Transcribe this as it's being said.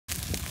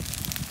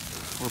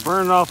We're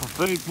burning off a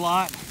food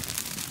plot.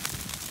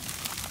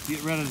 Get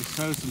ready to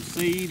sow some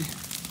seed.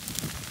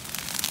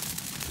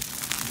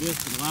 Just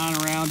a line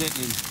around it,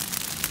 and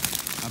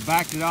I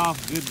backed it off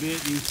a good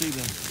bit. You can see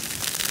the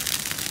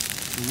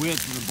width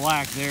of the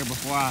black there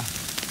before I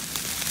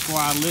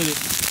lit it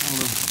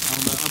on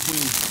the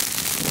upwind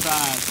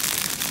side.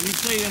 You can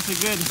see that's a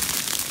good.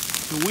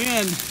 The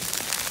wind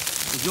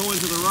is going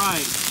to the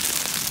right.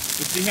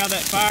 But see how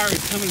that fire is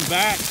coming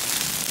back?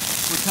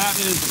 What's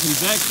happening is the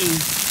convection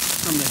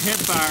from the head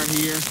fire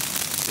here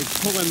is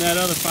pulling that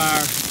other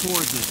fire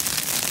towards it.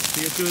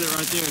 See, it's doing it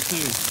right there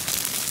too.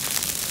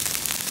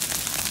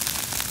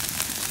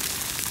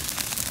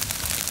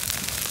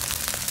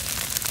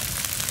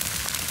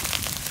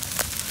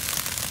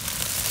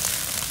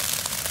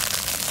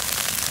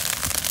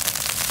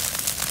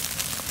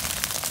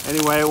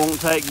 Anyway, it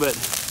won't take but,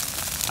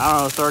 I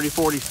don't know, 30,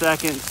 40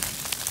 seconds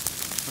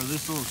for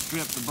this little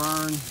strip to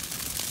burn.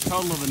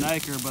 Total of an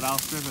acre, but I'll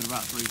strip it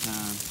about 3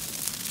 times.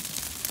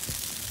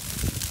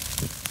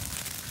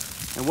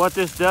 And what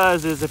this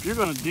does is, if you're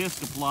going to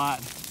disc a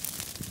plot,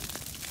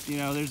 you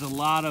know, there's a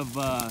lot of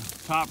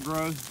top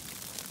growth,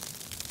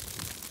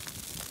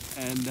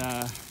 and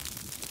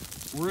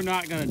we're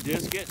not going to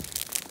disc it.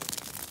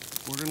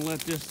 We're going to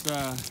let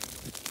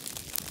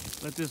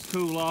this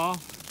cool off,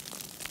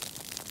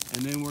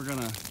 and then we're going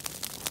to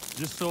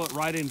just sow it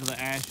right into the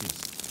ashes.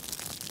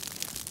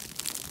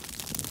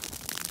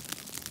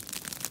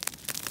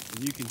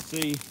 And you can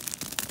see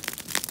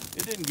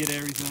it didn't get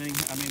everything.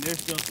 I mean, there's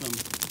still some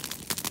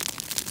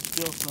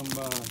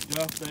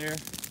duff there,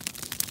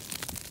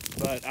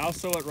 but I'll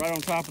sow it right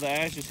on top of the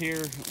ashes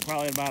here,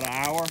 probably in about an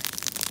hour.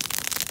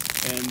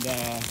 And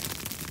the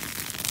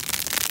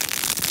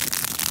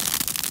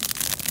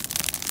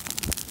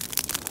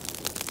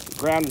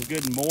ground is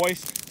good and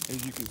moist,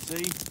 as you can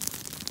see.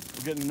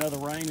 We're getting another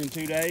rain in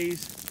 2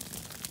 days.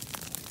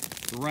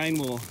 The rain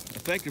will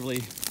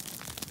effectively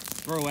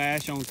throw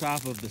ash on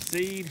top of the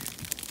seed,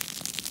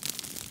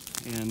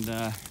 and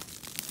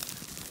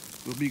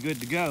we'll be good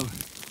to go.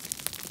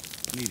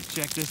 I need to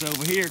check this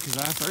over here because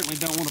I certainly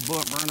don't want to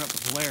burn up the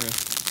Polaris.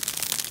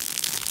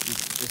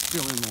 It's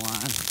still in the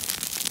line.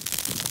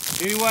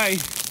 Anyway,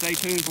 stay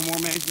tuned for more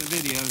management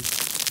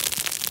videos.